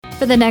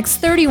For the next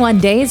 31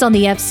 days on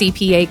the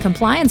FCPA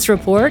Compliance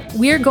Report,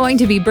 we're going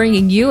to be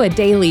bringing you a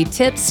daily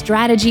tip,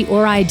 strategy,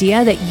 or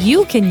idea that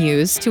you can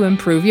use to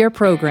improve your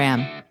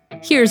program.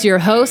 Here's your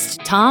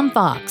host, Tom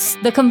Fox,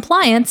 the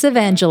Compliance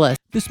Evangelist.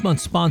 This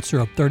month's sponsor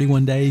of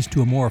 31 Days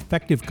to a More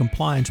Effective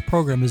Compliance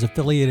program is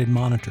Affiliated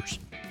Monitors.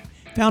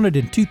 Founded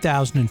in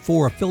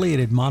 2004,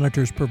 Affiliated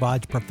Monitors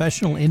provides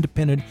professional,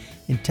 independent,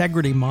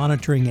 integrity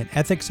monitoring and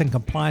ethics and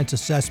compliance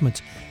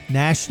assessments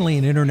nationally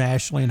and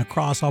internationally and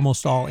across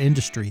almost all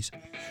industries.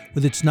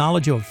 With its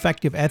knowledge of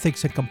effective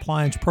ethics and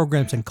compliance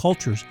programs and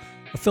cultures,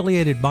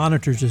 Affiliated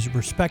Monitors is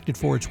respected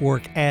for its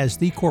work as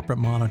the corporate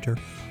monitor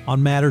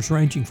on matters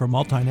ranging from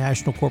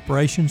multinational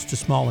corporations to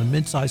small and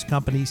mid-sized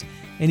companies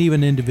and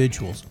even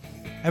individuals.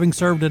 Having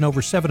served in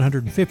over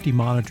 750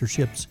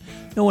 monitorships,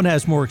 no one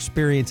has more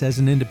experience as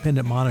an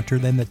independent monitor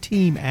than the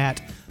team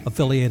at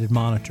Affiliated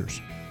Monitors.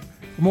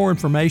 For more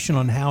information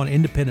on how an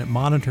independent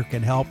monitor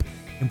can help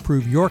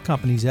improve your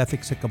company's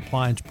ethics and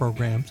compliance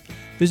programs,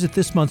 visit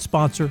this month's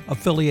sponsor,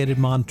 Affiliated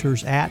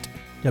Monitors, at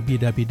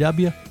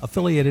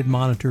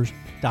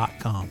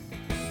www.affiliatedmonitors.com.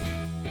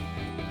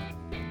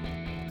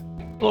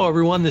 Hello,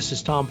 everyone. This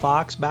is Tom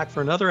Fox, back for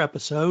another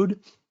episode.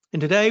 And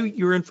today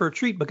you're in for a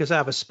treat because I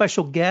have a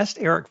special guest,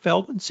 Eric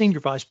Feldman, Senior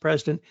Vice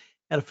President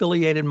at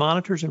Affiliated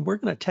Monitors, and we're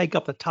going to take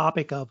up the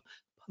topic of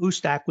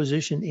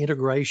post-acquisition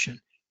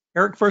integration.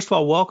 Eric, first of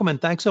all, welcome,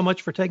 and thanks so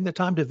much for taking the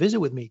time to visit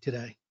with me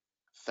today.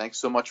 Thanks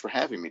so much for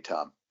having me,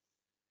 Tom.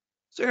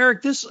 So,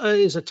 Eric, this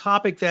is a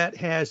topic that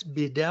has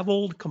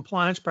bedeviled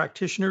compliance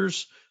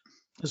practitioners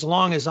as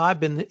long as I've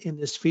been in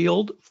this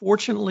field.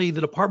 Fortunately, the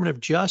Department of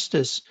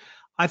Justice,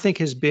 I think,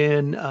 has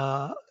been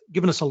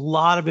given us a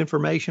lot of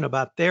information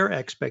about their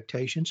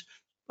expectations,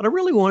 but I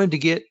really wanted to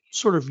get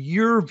sort of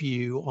your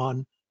view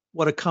on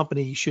what a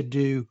company should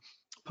do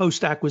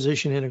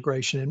post-acquisition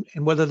integration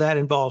and whether that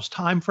involves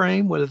time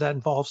frame, whether that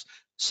involves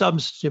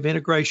substantive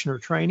integration or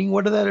training,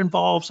 whether that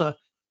involves a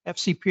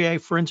FCPA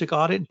forensic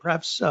audit and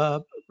perhaps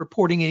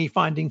reporting any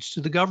findings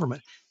to the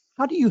government.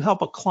 How do you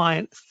help a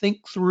client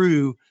think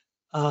through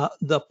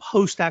the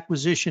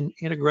post-acquisition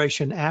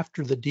integration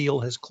after the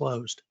deal has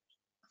closed?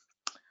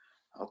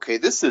 Okay,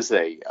 this is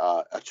a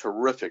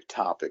terrific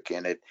topic,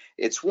 and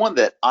it's one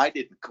that I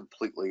didn't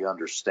completely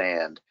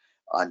understand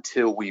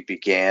until we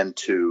began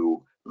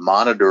to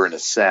monitor and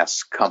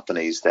assess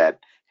companies that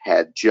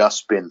had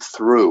just been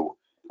through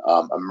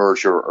a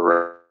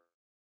merger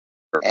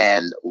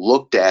and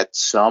looked at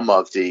some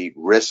of the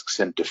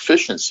risks and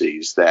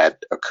deficiencies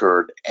that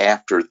occurred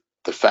after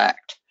the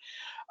fact.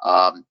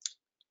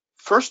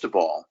 First of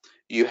all,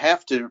 you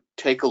have to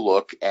take a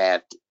look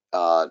at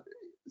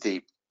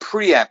the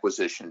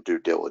pre-acquisition due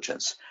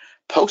diligence.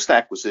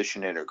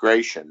 Post-acquisition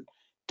integration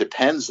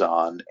depends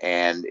on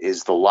and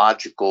is the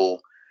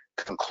logical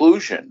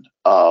conclusion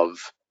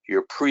of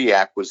your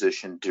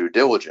pre-acquisition due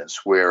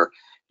diligence, where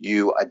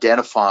you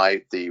identify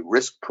the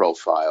risk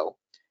profile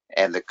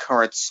and the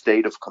current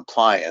state of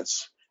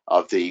compliance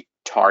of the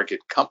target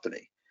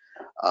company.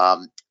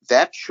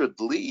 That should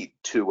lead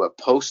to a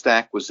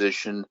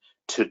post-acquisition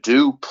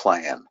to-do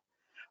plan,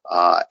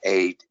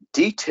 a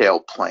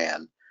detailed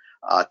plan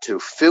to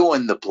fill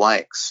in the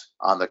blanks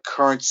on the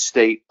current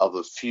state of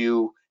a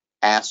few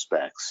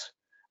aspects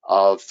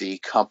of the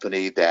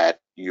company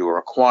that you're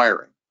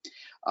acquiring.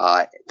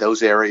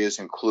 Those areas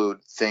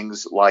include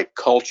things like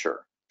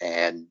culture,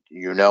 and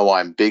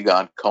I'm big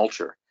on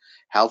culture,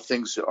 how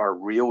things are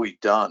really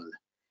done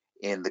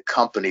in the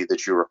company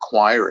that you're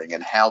acquiring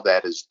and how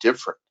that is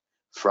different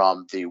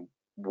from the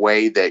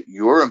way that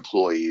your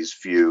employees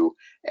view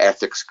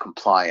ethics,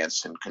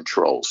 compliance, and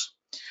controls.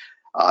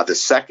 The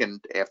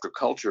second after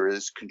culture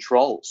is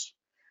controls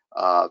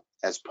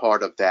as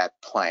part of that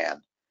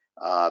plan.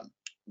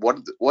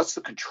 What's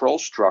the control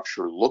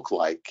structure look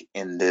like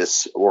in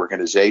this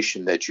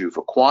organization that you've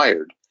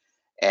acquired,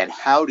 and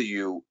how do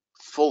you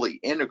fully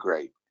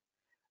integrate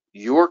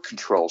your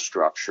control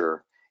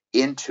structure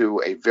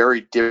into a very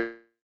different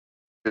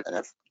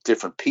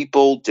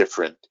people,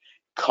 different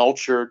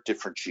culture,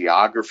 different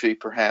geography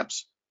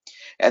perhaps?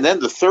 And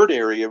then the third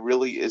area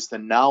really is the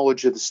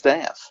knowledge of the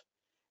staff.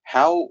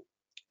 How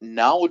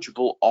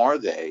knowledgeable are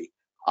they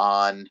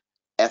on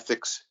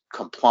ethics,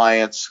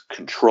 compliance,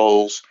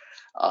 controls?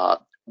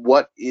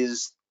 What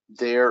is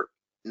their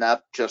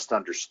not just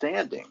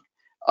understanding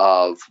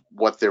of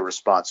what their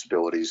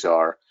responsibilities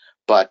are,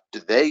 but do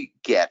they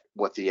get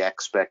what the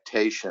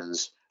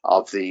expectations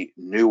of the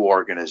new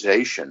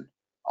organization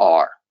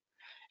are?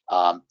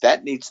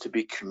 That needs to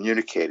be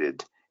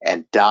communicated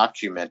and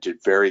documented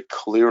very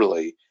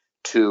clearly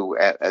to,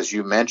 as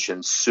you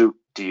mentioned, suit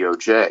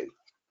DOJ.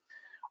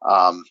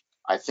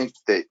 I think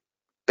the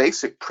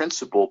basic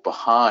principle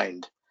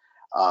behind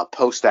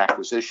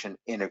post-acquisition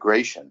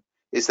integration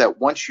is that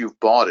once you've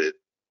bought it,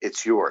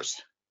 it's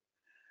yours.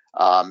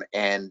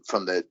 And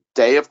from the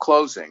day of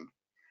closing,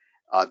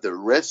 the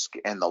risk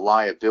and the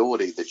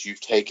liability that you've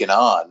taken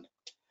on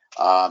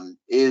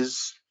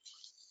is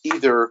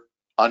either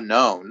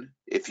unknown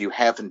if you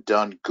haven't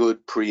done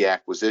good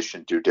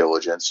pre-acquisition due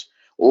diligence,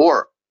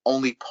 or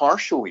only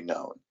partially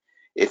known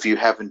if you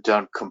haven't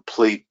done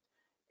complete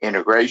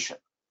integration.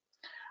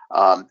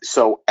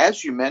 So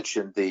as you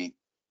mentioned, the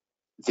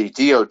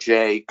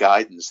DOJ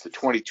guidance, the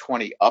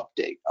 2020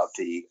 update of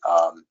the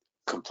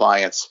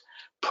compliance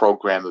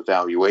program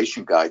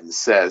evaluation guidance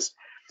says,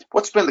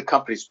 what's been the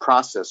company's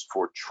process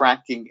for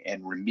tracking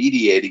and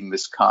remediating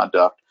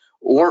misconduct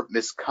or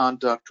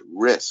misconduct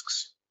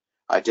risks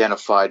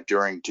identified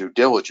during due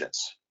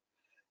diligence?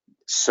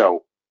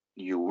 So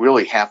you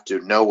really have to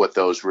know what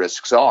those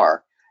risks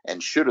are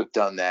and should have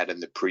done that in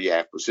the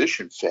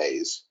pre-acquisition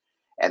phase.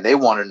 And they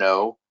want to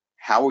know,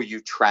 how are you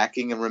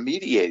tracking and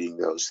remediating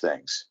those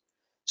things?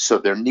 So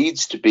there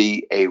needs to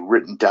be a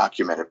written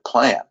documented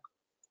plan.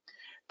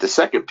 The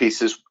second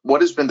piece is,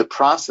 what has been the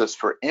process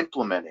for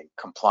implementing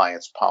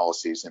compliance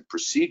policies and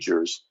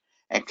procedures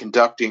and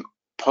conducting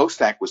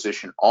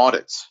post-acquisition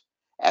audits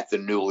at the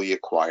newly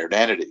acquired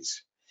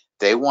entities?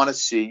 They want to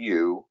see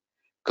you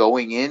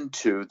going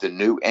into the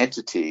new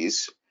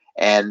entities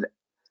and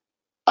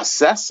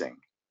assessing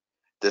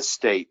the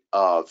state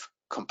of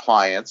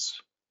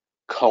compliance,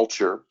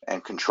 culture,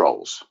 and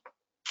controls.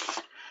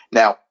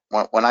 Now,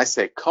 when I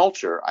say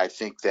culture, I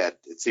think that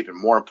it's even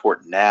more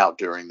important now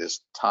during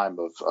this time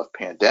of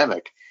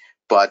pandemic,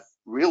 but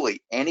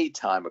really any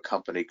time a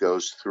company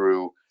goes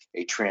through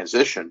a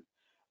transition,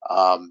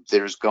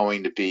 there's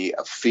going to be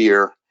a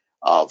fear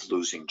of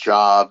losing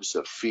jobs,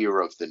 a fear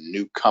of the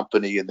new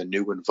company and the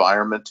new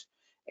environment,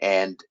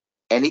 and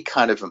any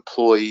kind of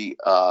employee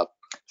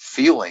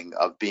feeling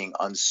of being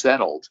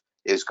unsettled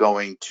is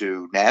going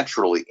to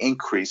naturally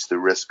increase the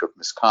risk of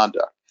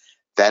misconduct.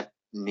 That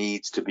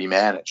needs to be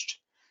managed.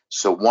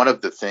 So one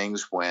of the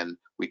things when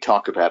we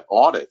talk about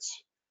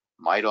audits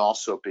might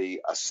also be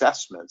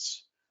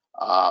assessments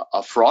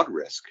of fraud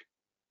risk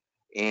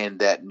in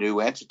that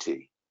new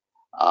entity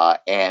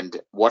and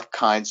what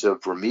kinds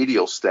of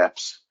remedial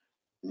steps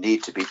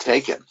need to be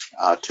taken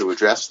to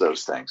address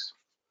those things.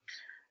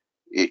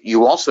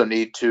 You also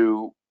need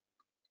to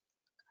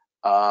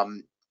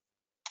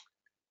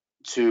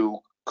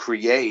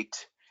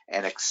create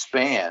and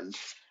expand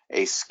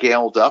a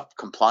scaled up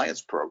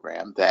compliance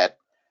program that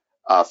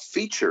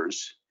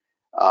features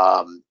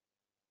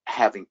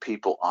having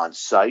people on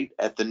site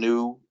at the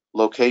new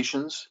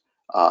locations,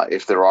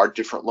 if there are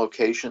different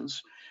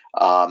locations,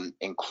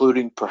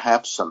 including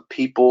perhaps some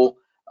people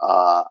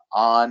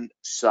on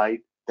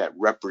site that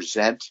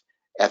represent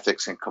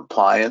ethics and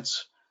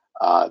compliance,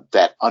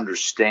 that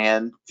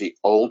understand the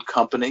old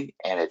company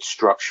and its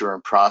structure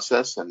and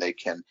process, and they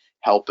can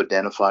help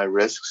identify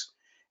risks.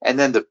 And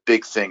then the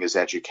big thing is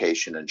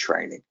education and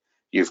training.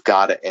 You've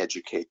got to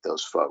educate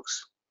those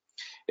folks.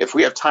 If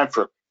we have time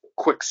for a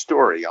quick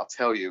story, I'll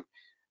tell you,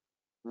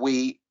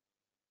 we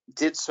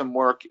did some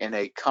work in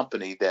a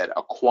company that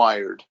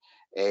acquired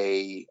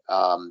a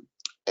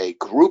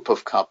group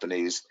of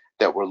companies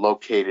that were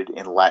located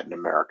in Latin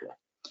America.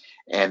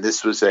 And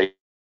this was a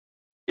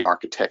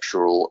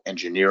architectural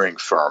engineering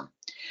firm.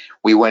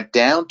 We went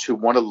down to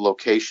one of the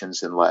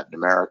locations in Latin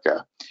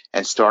America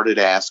and started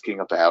asking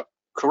about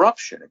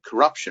corruption and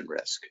corruption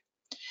risk.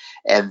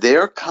 And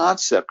their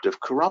concept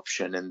of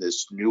corruption in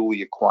this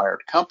newly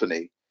acquired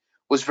company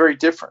was very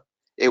different.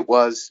 It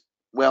was,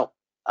 well,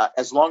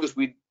 as long as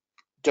we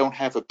don't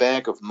have a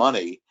bag of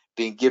money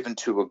being given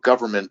to a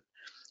government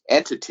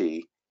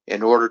entity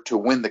in order to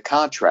win the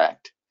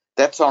contract,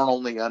 that's our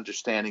only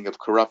understanding of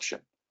corruption.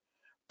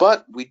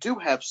 But we do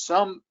have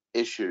some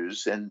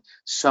issues and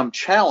some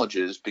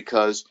challenges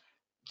because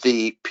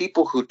the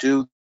people who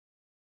do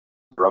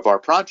of our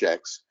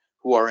projects,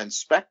 who are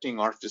inspecting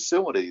our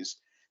facilities,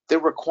 they're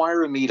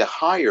requiring me to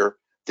hire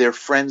their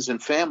friends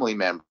and family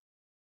members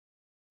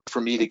for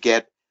me to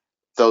get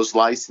those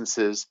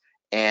licenses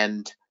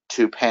and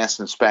to pass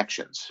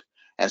inspections.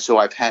 And so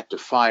I've had to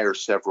fire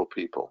several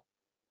people.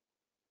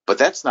 But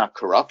that's not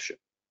corruption.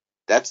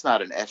 That's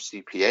not an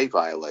FCPA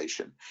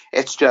violation.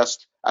 It's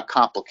just a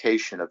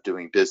complication of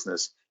doing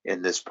business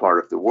in this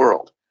part of the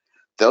world.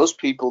 Those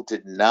people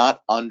did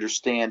not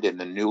understand in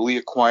the newly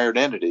acquired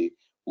entity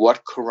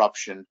what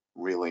corruption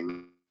really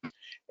means.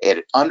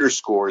 It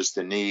underscores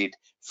the need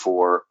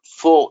for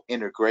full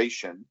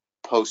integration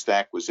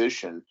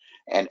post-acquisition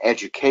and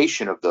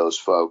education of those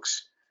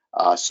folks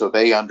so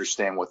they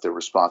understand what their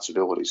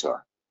responsibilities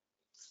are.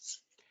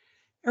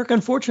 Eric,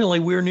 unfortunately,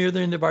 we're near the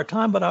end of our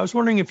time, but I was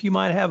wondering if you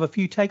might have a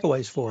few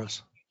takeaways for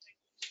us.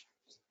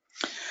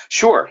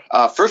 Sure.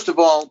 First of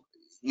all,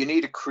 you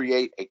need to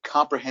create a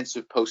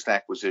comprehensive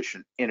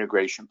post-acquisition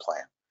integration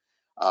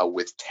plan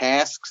with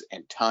tasks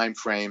and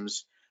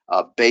timeframes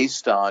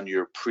based on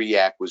your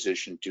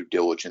pre-acquisition due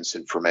diligence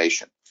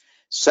information.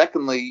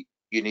 Secondly,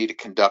 you need to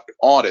conduct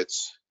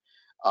audits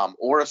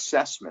or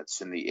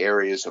assessments in the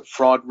areas of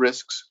fraud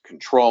risks,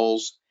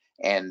 controls,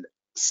 and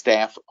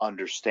staff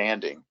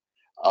understanding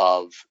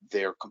of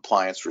their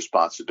compliance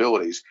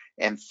responsibilities.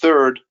 And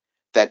third,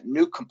 that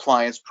new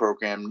compliance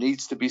program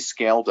needs to be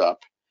scaled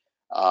up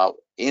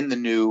in the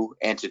new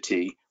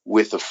entity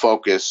with a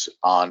focus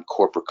on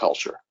corporate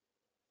culture.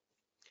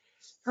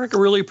 Eric, I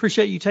really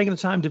appreciate you taking the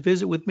time to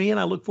visit with me, and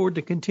I look forward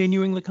to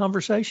continuing the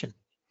conversation.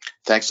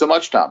 Thanks so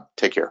much, Tom.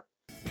 Take care.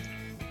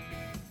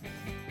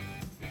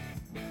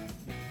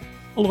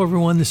 Hello,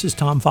 everyone. This is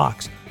Tom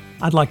Fox.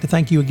 I'd like to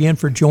thank you again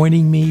for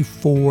joining me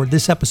for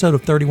this episode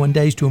of 31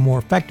 Days to a More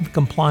Effective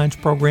Compliance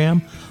Program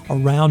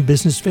around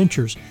business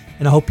ventures.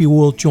 And I hope you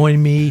will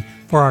join me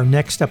for our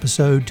next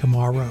episode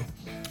tomorrow.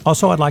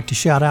 Also, I'd like to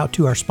shout out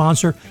to our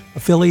sponsor,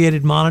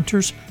 Affiliated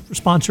Monitors, for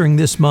sponsoring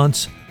this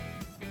month's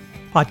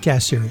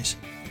podcast series.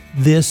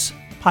 This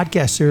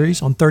podcast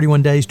series on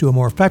 31 Days to a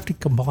More Effective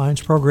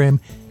Compliance Program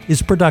is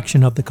a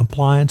production of the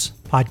Compliance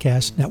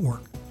Podcast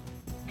Network.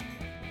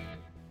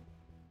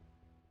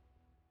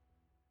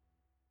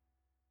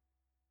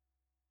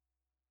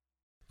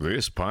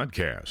 This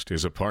podcast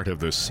is a part of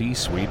the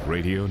C-Suite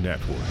Radio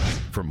Network.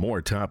 For more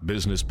top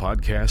business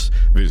podcasts,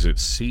 visit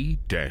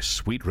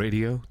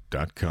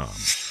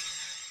c-suiteradio.com.